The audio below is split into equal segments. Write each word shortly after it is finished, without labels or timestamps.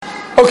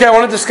Okay, I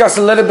want to discuss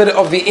a little bit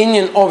of the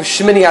inyan of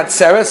Shmini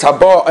Atzeres,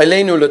 Haba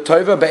Aleinu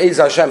L'Tova, Be'ez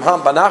Hashem Ham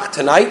Banach,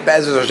 tonight,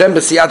 Be'ez Hashem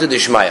B'siyata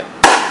D'Shmaya.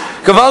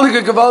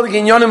 Gavaldige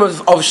inyanim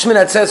of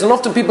Shmini Atzeres, and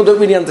often people don't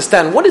really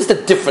understand, what is the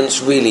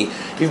difference really?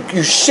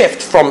 You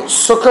shift from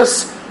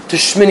Sukkos to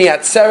Shmini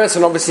Atzeres,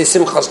 and obviously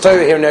Simchas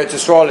Torah here in Eretz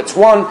Yisrael, it's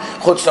one,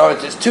 Chutz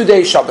La'aretz it's 2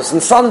 days, Shabbos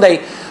and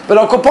Sunday, but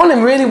Al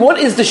Kaponim, really, what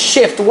is the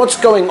shift? What's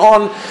going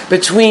on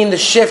between the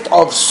shift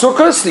of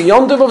Sukkos, the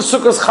Yom Tov of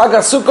Sukkos, Chag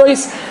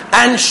HaSukkos,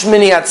 and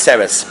Shmini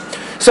Atzeres?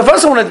 So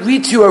first I want to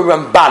read to you a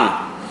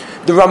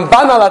Ramban. The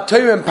Ramban al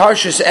Torah in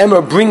Parshas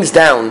Emor brings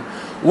down,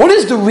 what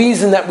is the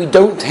reason that we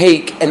don't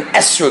take an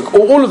esrog, or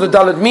all of the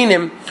Daled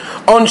Minim,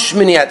 on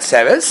Shmini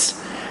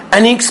Atzeres?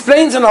 And he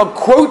explains, and I'll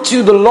quote to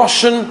you the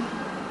Loshen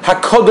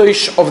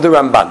HaKodesh of the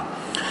Ramban.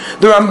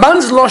 The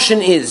Ramban's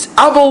Loshen is,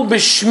 Avol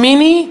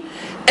b'Shmini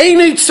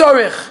Einei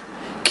Tzorich,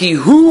 Ki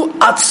hu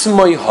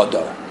atzmoi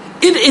hodor.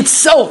 It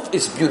itself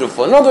is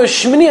beautiful. In other words,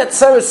 Shmini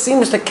Atzeres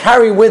seems to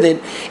carry with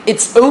it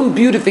its own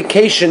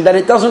beautification, that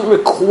it doesn't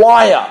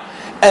require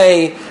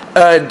a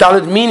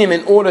Daled Minim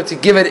in order to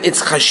give it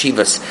its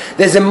chashivas.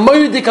 There's a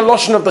moedik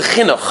Loshen of the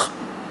Chinuch.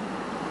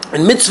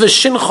 In Mitzvah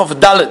Shinchov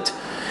Daled,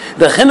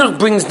 the Chinuch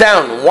brings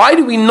down, why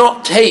do we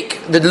not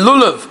take the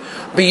Lulav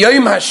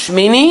B'Yom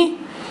Hashmini,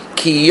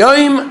 Ki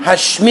Yom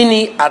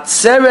Hashmini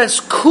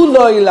Atzeres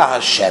Kuloi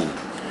LaHashem.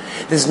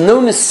 There's no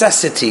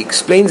necessity,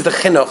 explains the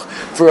Chinuch,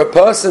 for a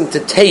person to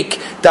take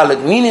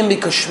Daled Minim,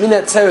 because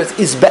Shmini Atzeres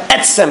is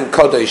Be'etzem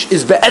Kodesh,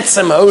 is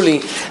Be'etzem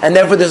holy, and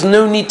therefore there's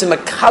no need to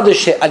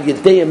Makadosh it al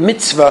Yedei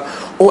Mitzvah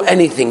or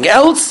anything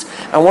else.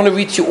 I want to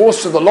read to you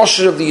also the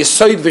Loshen of the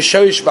Yesod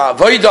V'Shorish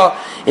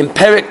Ba'avodah in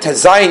Perek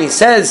Tazayin. He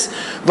says,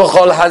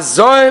 V'chol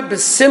hazor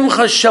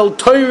b'simcha shel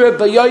Torah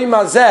b'yoyim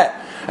hazeh.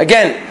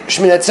 Again,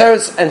 Shmini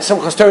Atzeres and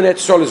Simchas Torah in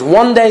Eretz Yisrael is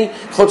 1 day,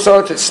 Chutz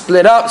La'aretz it's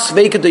split up,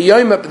 Sveika de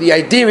Yoma, but the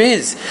idea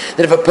is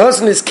that if a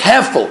person is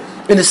careful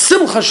in the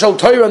Simcha Shel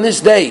Torah on this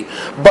day,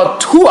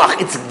 but Tuach,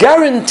 it's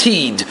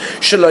guaranteed,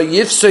 Shelo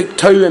Yifsok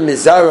Torah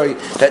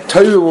Mizaroi, that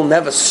Torah will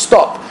never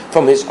stop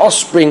from his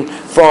offspring,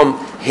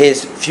 from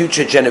his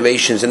future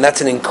generations. And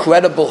that's an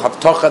incredible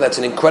haftacha, that's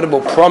an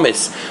incredible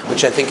promise,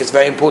 which I think is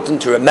very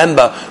important to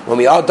remember when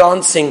we are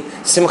dancing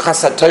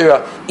Simchas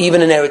HaTorah,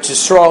 even in Eretz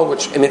Yisrael,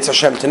 which in Mitzvah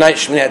Hashem tonight,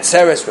 Shmini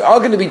Atzeres, we are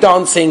going to be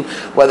dancing,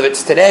 whether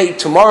it's today,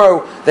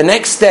 tomorrow, the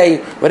next day,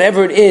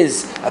 whatever it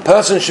is. A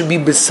person should be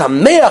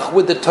besameach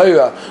with the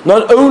Torah,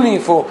 not only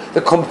for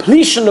the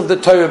completion of the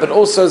Torah, but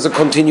also as a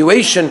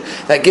continuation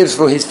that gives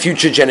for his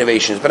future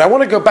generations. But I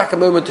want to go back a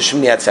moment to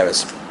Shmini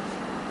Atzeres.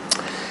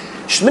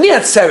 Shmini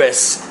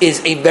Atzeres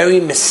is a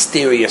very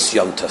mysterious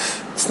Yom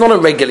Tov. It's not a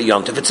regular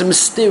Yom Tov, it's a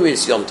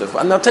mysterious Yom Tov.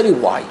 And I'll tell you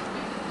why.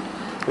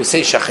 We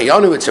say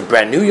Shachayanu, it's a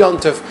brand new Yom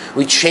Tov.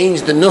 We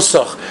changed the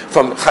Nusach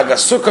from Chag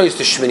HaSukkos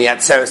to Shmini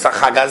Atzeres to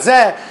Chag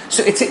HaZeh.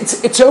 So it's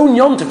its own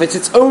Yom Tov, it's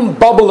its own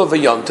bubble of a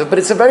Yom Tov, but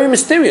it's a very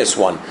mysterious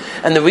one.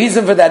 And the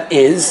reason for that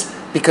is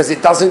because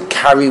it doesn't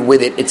carry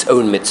with it its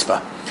own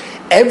mitzvah.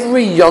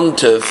 Every Yom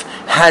Tov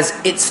has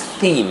its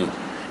theme,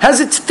 has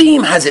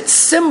its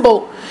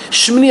symbol.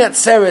 Shmini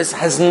Atzeres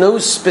has no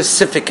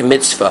specific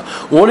mitzvah.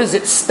 What does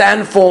it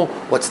stand for?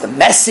 What's the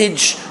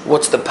message?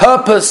 What's the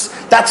purpose?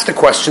 That's the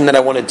question that I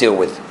want to deal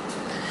with.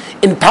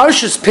 In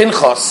Parshas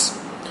Pinchas,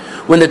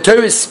 when the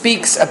Torah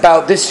speaks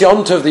about this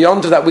Yom Tov, the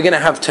Yom Tov that we're going to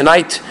have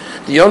tonight,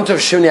 the Yom Tov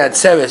Shmini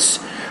Atzeres,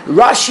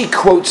 Rashi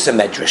quotes a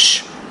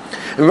medrash.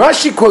 And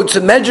Rashi quotes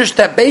a medrash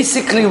that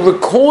basically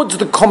records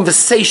the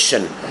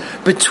conversation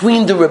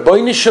between the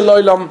Rebbeinu Shel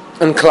Olam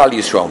and Klal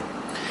Yisrael.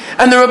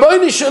 And the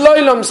Rebbeinu Shel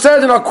Olam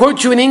said, and I'll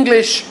quote you in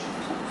English,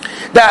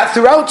 that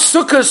throughout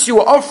Sukkot you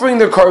were offering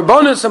the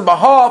korbanos on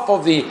behalf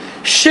of the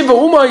Shiva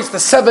Umais, the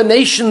 7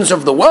 nations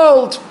of the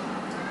world,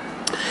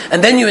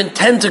 and then you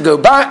intend to go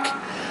back.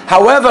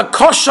 However,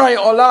 kosha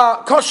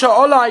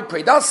olai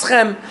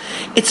predaschem,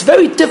 it's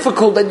very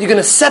difficult that you're going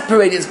to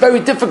separate. It's very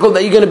difficult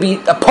that you're going to be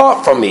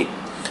apart from me.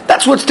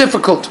 That's what's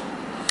difficult.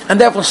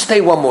 And therefore stay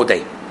one more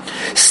day.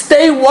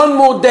 Stay one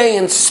more day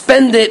and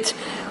spend it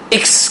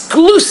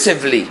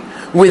exclusively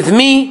with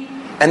me,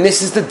 and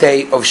this is the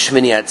day of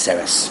Shmini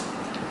Atzeres.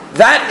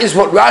 That is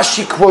what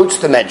Rashi quotes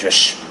the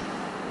Medrash.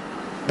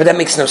 But that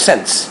makes no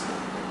sense.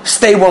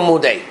 Stay one more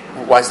day.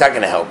 Why is that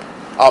going to help?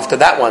 After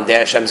that one day,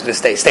 Hashem's going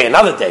to stay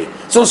another day.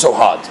 It's also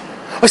hard.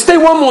 Or stay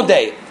one more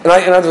day.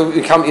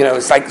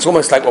 It's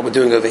almost like what we're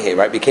doing over here,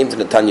 right? We came to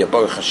Netanya,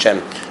 Baruch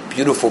Hashem,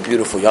 beautiful,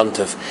 beautiful Yom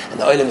Tov,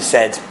 and the Olam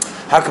said,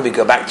 how can we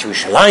go back to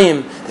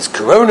Yerushalayim? There's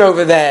Corona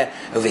over there.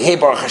 Over here,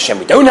 Baruch Hashem,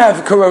 we don't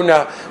have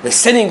Corona. We're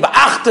sitting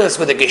ba'achtas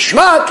with a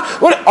geschmack.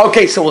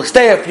 Okay, so we'll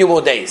stay a few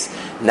more days.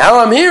 Now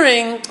I'm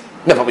hearing,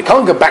 no, but we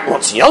can't go back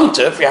once Yom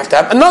Tov. We have to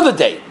have another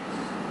day.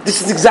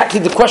 This is exactly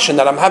the question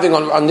that I'm having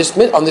on this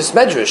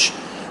medrash.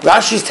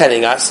 Rashi's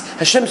telling us,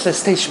 Hashem says,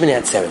 stay Shmini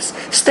Atzeres.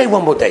 Stay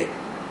one more day.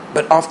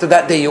 But after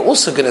that day, you're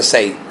also going to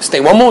say,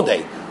 stay one more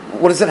day.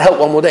 What does it help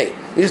one more day?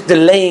 You're just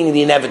delaying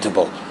the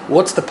inevitable.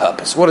 What's the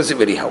purpose? What does it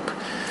really help?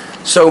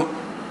 So,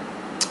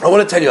 I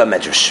want to tell you a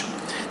medrash.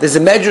 There's a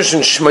medrash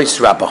in Shmos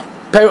Rabbah,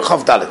 Perek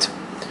Chav Dalet.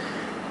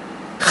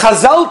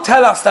 Chazal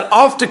tell us that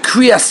after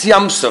Kriyas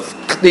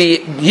Yamsuf, the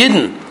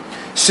Yidden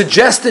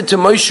suggested to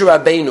Moshe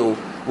Rabbeinu,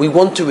 we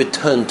want to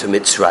return to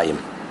Mitzrayim.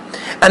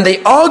 And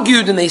they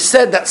argued and they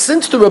said that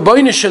since the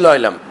Rabbeinu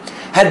Shalom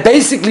had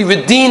basically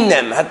redeemed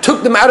them, had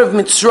took them out of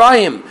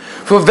Mitzrayim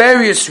for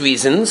various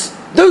reasons,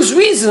 those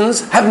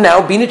reasons have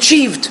now been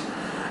achieved.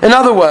 In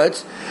other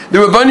words, the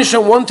Rabbeinu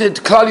Shalom wanted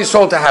Klal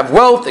Yisrael to have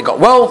wealth,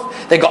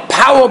 they got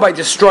power by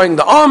destroying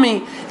the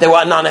army, they were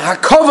Anana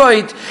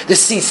HaKavod, the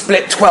sea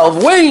split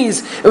 12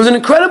 ways, it was an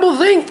incredible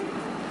thing.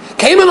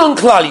 Came along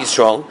Klal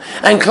Yisrael,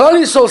 and Klal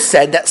Yisrael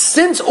said that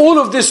since all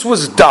of this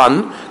was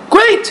done,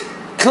 great,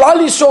 Klal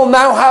Yisrael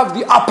now have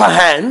the upper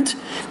hand,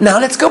 now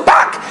let's go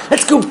back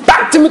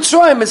to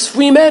Mitzrayim as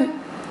free men.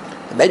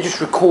 The Medrash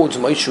records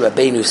Moshe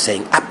Rabbeinu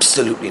saying,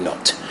 absolutely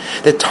not.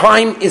 The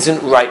time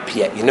isn't ripe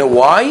yet. You know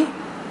why?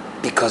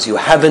 Because you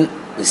haven't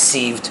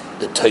received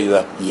the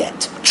Torah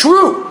yet.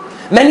 True,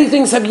 many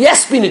things have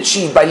been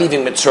achieved by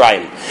leaving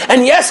Mitzrayim.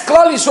 And yes,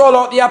 Klal Yisrael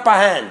are at the upper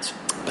hand.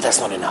 But that's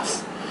not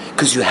enough.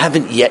 Because you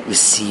haven't yet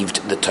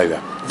received the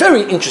Torah.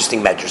 Very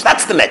interesting Medrash.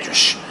 That's the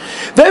Medrash.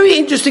 Very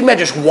interesting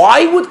Medrash.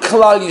 Why would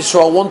Klal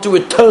Yisrael want to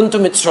return to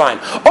Mitzrayim?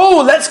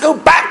 Oh, let's go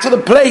back to the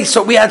place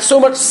where we had so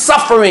much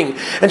suffering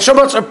and so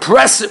much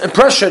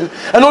oppression,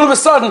 and all of a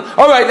sudden,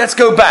 all right, let's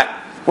go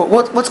back.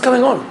 What's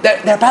going on?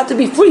 They're about to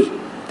be free.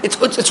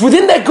 It's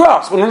within their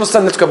grasp. When all of a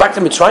sudden, let's go back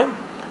to Mitzrayim.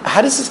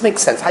 How does this make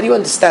sense? How do you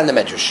understand the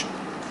Medrash?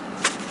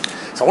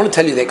 So I want to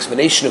tell you the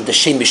explanation of the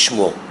Shem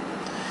Shmuel.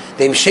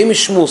 The Shem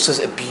Shmuel says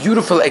a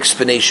beautiful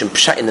explanation,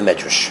 pshat in the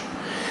Medrash.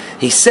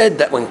 He said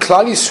that when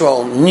Klal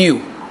Yisrael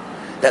knew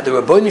that the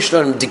Rabbeinu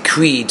Shalom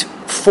decreed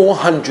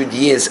 400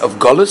 years of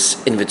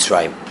Golus in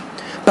Mitzrayim,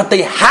 but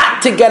they had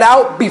to get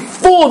out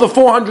before the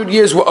 400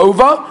 years were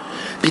over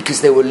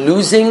because they were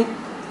losing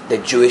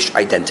their Jewish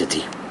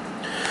identity.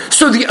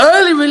 So the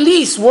early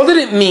release, what did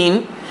it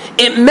mean?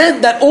 It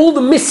meant that all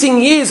the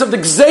missing years of the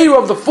Gzeira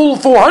of the full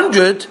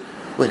 400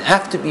 would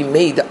have to be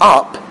made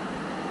up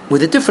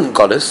with a different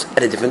Golus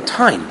at a different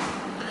time.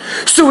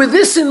 So with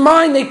this in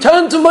mind, they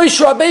turned to Moshe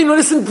Rabbeinu,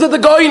 listen to the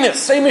Goyness,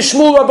 same as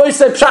Shmuel Rabbi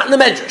said, pshat in the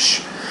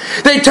Medrash.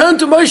 They turned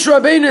to Moshe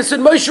Rabbeinu and said,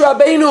 Moshe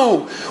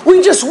Rabbeinu,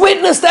 we just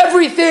witnessed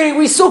everything.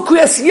 We saw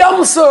Kriyas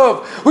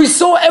Yamsov. We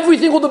saw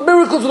everything, all the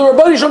miracles of the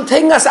Rabbeinu Shalom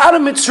taking us out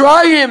of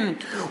Mitzrayim.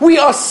 We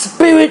are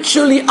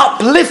spiritually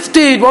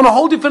uplifted on a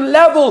whole different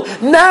level.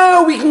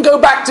 Now we can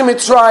go back to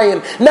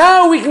Mitzrayim.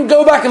 Now we can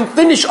go back and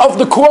finish off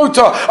the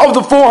quota of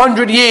the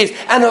 400 years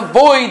and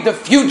avoid the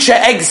future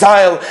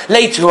exile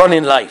later on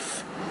in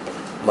life.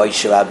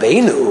 Moshe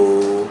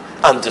Rabbeinu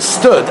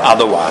understood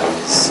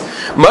otherwise.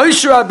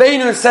 Moshe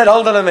Rabbeinu said,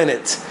 hold on a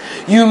minute.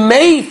 You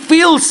may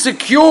feel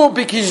secure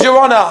because you're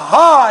on a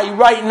high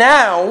right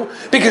now,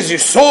 because you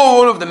saw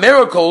all of the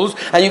miracles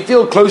and you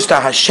feel close to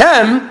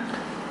Hashem,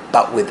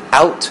 but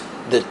without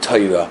the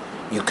Torah,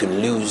 you can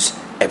lose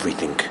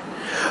everything.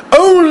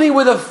 Only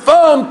with a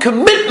firm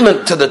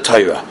commitment to the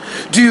Torah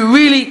do you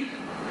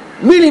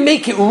really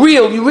make it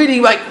real. You really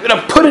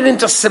put it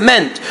into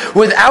cement.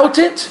 Without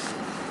it,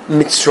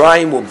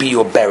 Mitzrayim will be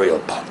your burial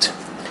plot.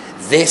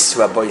 This,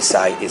 Rabbi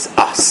Isai, is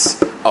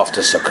us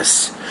after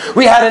Sukkot.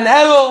 We had an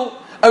Elul,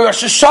 a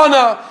Rosh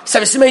Hashanah,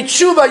 Savisimei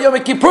Tshuva,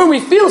 Yom Kippur. We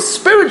feel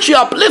spiritually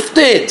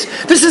uplifted.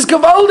 This is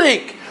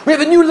Gavaldik. We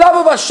have a new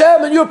love of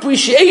Hashem, a new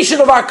appreciation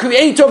of our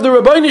Creator, of the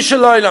Rabbeinu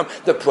Shalom.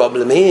 The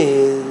problem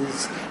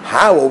is,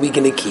 how are we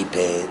going to keep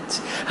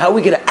it? How are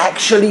we going to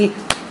actually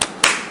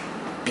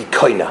be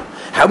koina?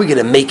 How are we going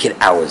to make it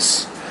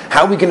ours?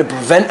 How are we going to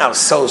prevent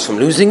ourselves from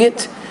losing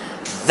it?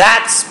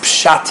 That's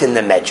pshat in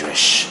the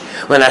Medrash.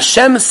 When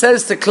Hashem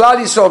says to Klal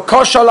Yisrael,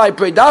 Koshalai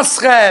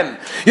Predaschem,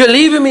 you're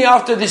leaving me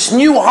after this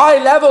new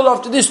high level,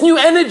 after this new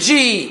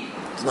energy.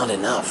 It's not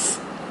enough.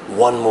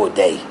 One more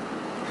day.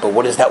 But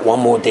what does that one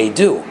more day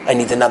do? I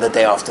need another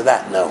day after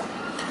that. No.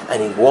 I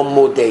need one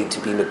more day to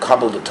be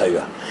Mekabel the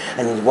Torah.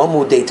 I need one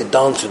more day to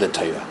dance with the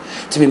Torah.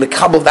 To be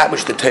Mekabel that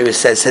which the Torah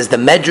says the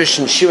Medrash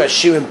in Shir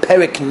Hashirim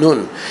Perek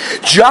Nun.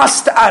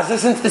 Just as,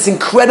 listen to this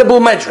incredible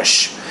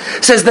Medrash.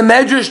 Says the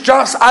Medrash,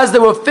 just as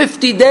there were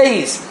 50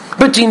 days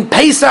between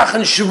Pesach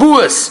and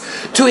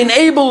Shavuos to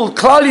enable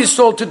Klal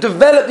Yisrael to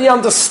develop the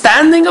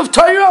understanding of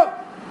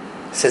Torah,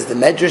 says the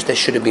Medrash, there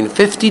should have been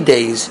 50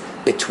 days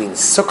between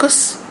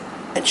Sukkot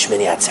and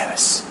Shmini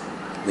Atzeres.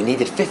 We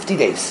needed 50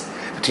 days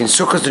between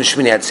Sukkot and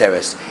Shmini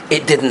Atzeres.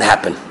 It didn't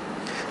happen.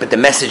 But the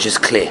message is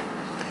clear.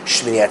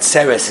 Shmini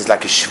Atzeres is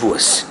like a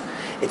Shavuos.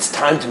 It's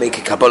time to make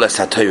a Kabbalah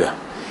HaTorah.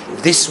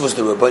 If this was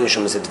the Rabbeinu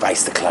Shalom's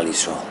advice to Klal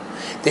Yisrael,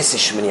 this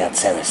is Shmini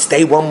Atzeres.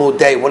 Stay one more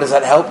day. What does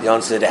that help? The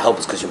answer that it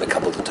helps because you're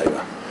Mekabel the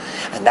Torah.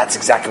 And that's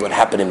exactly what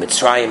happened in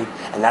Mitzrayim,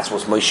 and that's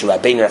what Moshe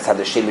Rabbeinu, that's how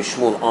the Shem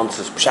Shmuel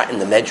answers pshat in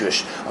the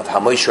Medrash of how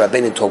Moshe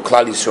Rabbeinu told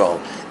Klal Yisrael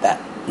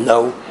that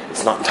no,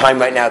 it's not time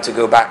right now to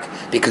go back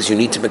because you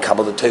need to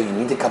Mekabel the Torah, you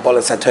need the Kabbalah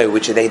HaTorah,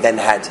 which they then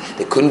had.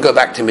 They couldn't go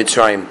back to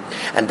Mitzrayim,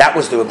 and that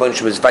was the Rabbeinu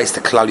Shalom's advice to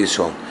Klal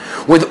Yisrael.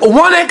 With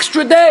one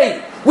extra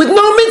day, with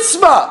no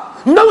mitzvah,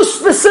 no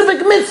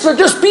specific mitzvah,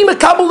 just be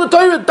Mekabel the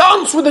Torah,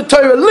 dance with the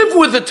Torah, live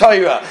with the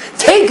Torah.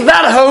 Take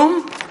that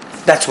home.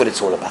 That's what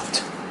it's all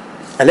about.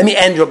 And let me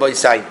end, Rabbi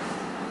Say,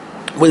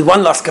 with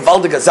one last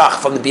gewaldige Zach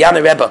from the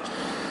Biana Rebbe.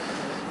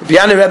 The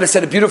Biana Rebbe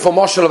said a beautiful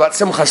mashal about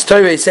Simchas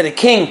Torah. He said a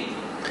king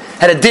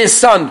had a dear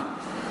son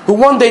who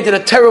one day did a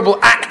terrible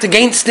act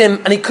against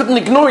him, and he couldn't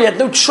ignore it. He had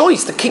no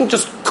choice. The king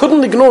just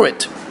couldn't ignore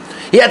it.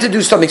 He had to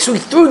do something. So he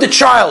threw the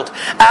child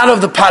out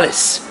of the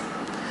palace.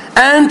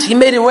 And he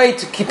made a way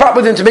to keep up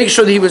with him, to make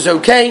sure that he was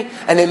okay.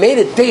 And they made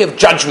a day of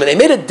judgment. They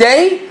made a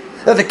day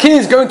that the king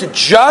is going to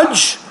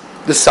judge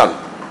the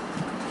son.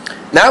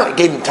 Now, it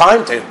gave him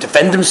time to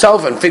defend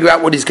himself and figure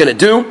out what he's going to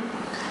do.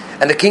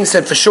 And the king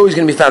said, for sure he's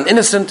going to be found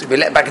innocent, he'll be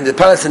let back into the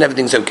palace and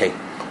everything's okay.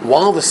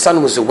 While the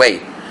son was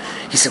away,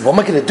 he said, what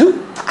am I going to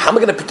do? How am I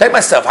going to protect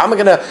myself? How am I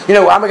going to,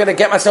 how am I going to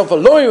get myself a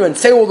lawyer and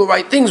say all the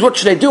right things? What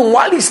should I do? And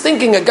while he's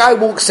thinking, a guy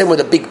walks in with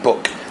a big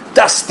book,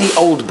 dusty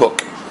old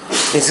book.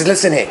 And he says,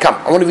 listen here, come,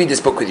 I want to read this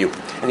book with you.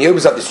 And he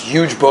opens up this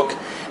huge book,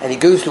 and he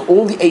goes through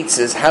all the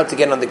eights how to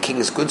get on the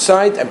king's good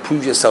side and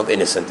prove yourself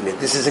innocent. And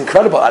this is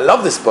incredible. I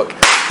love this book.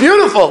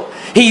 Beautiful.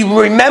 He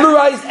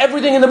memorized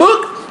everything in the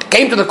book,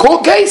 came to the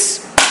court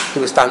case, he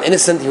was found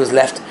innocent, he was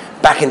let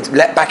back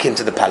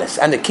into the palace.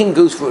 And the king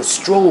goes for a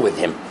stroll with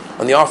him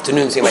on the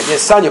afternoon, saying, my dear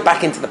son, you're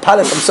back into the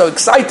palace, I'm so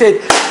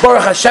excited.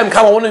 Baruch Hashem,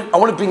 come, I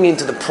want to bring you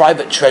into the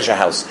private treasure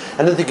house.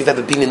 I don't think you've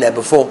ever been in there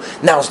before.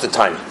 Now's the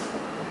time.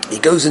 He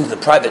goes into the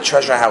private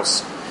treasure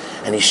house,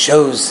 and he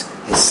shows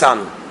his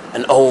son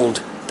an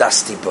old,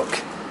 dusty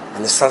book.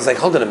 And the son's like,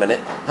 hold on a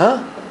minute,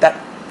 huh?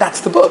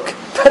 That's the book.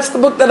 That's the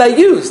book that I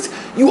used.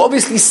 You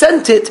obviously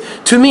sent it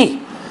to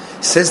me.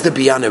 Says the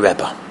Biana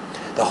Rebbe,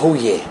 the whole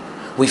year,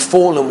 we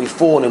fall and we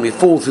fall and we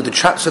fall through the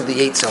traps of the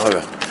Yetzer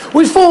Hara.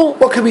 We fall,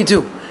 what can we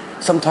do?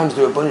 Sometimes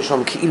the Rebbeinu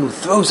Shalom Ki'ilu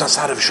throws us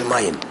out of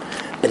Shemayim,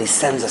 but he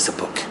sends us a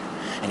book.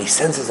 And he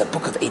sends us a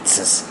book of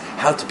Eitzes,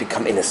 how to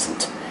become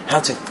innocent, how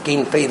to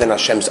gain faith in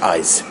Hashem's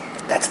eyes.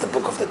 That's the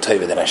book of the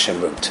Torah that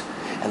Hashem wrote.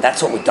 And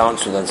that's what we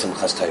dance with on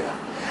Simchas Torah.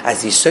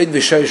 As the Yisod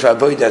V'Shosh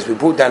V'Avodah, as we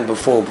brought down,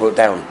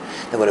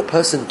 that when a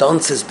person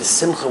dances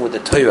b'simcha with the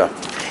Torah,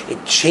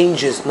 it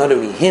changes not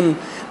only him,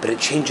 but it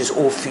changes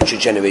all future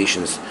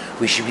generations.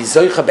 We should be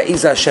Zoicha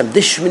Be'ezah Hashem,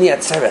 this Shmini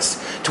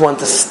Atzeres, to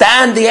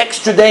understand the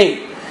extra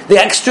day. The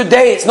extra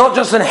day, it's not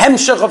just an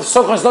hemshech of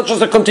Sukkot, it's not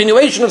just a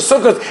continuation of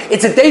Sukkot,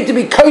 it's a day to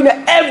be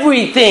koina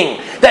everything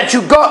that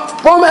you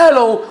got from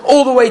Elul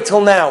all the way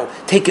till now.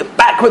 Take it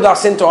back with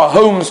us into our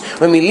homes.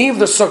 When we leave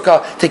the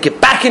Sukkah, take it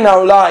back in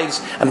our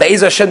lives. And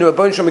Be'ezah Hashem, the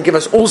Rebbeinu Shalom will give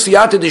us all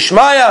siyata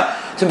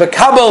d'ishmaya, to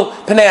Mekabel,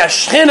 Pnei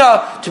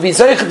HaShechina, to be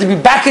Zoicha, to be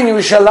back in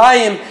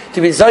Yerushalayim,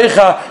 to be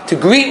Zoicha, to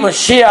greet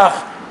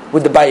Mashiach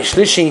with the Bayis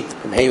Shlishi,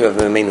 from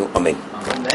Heirav Amen.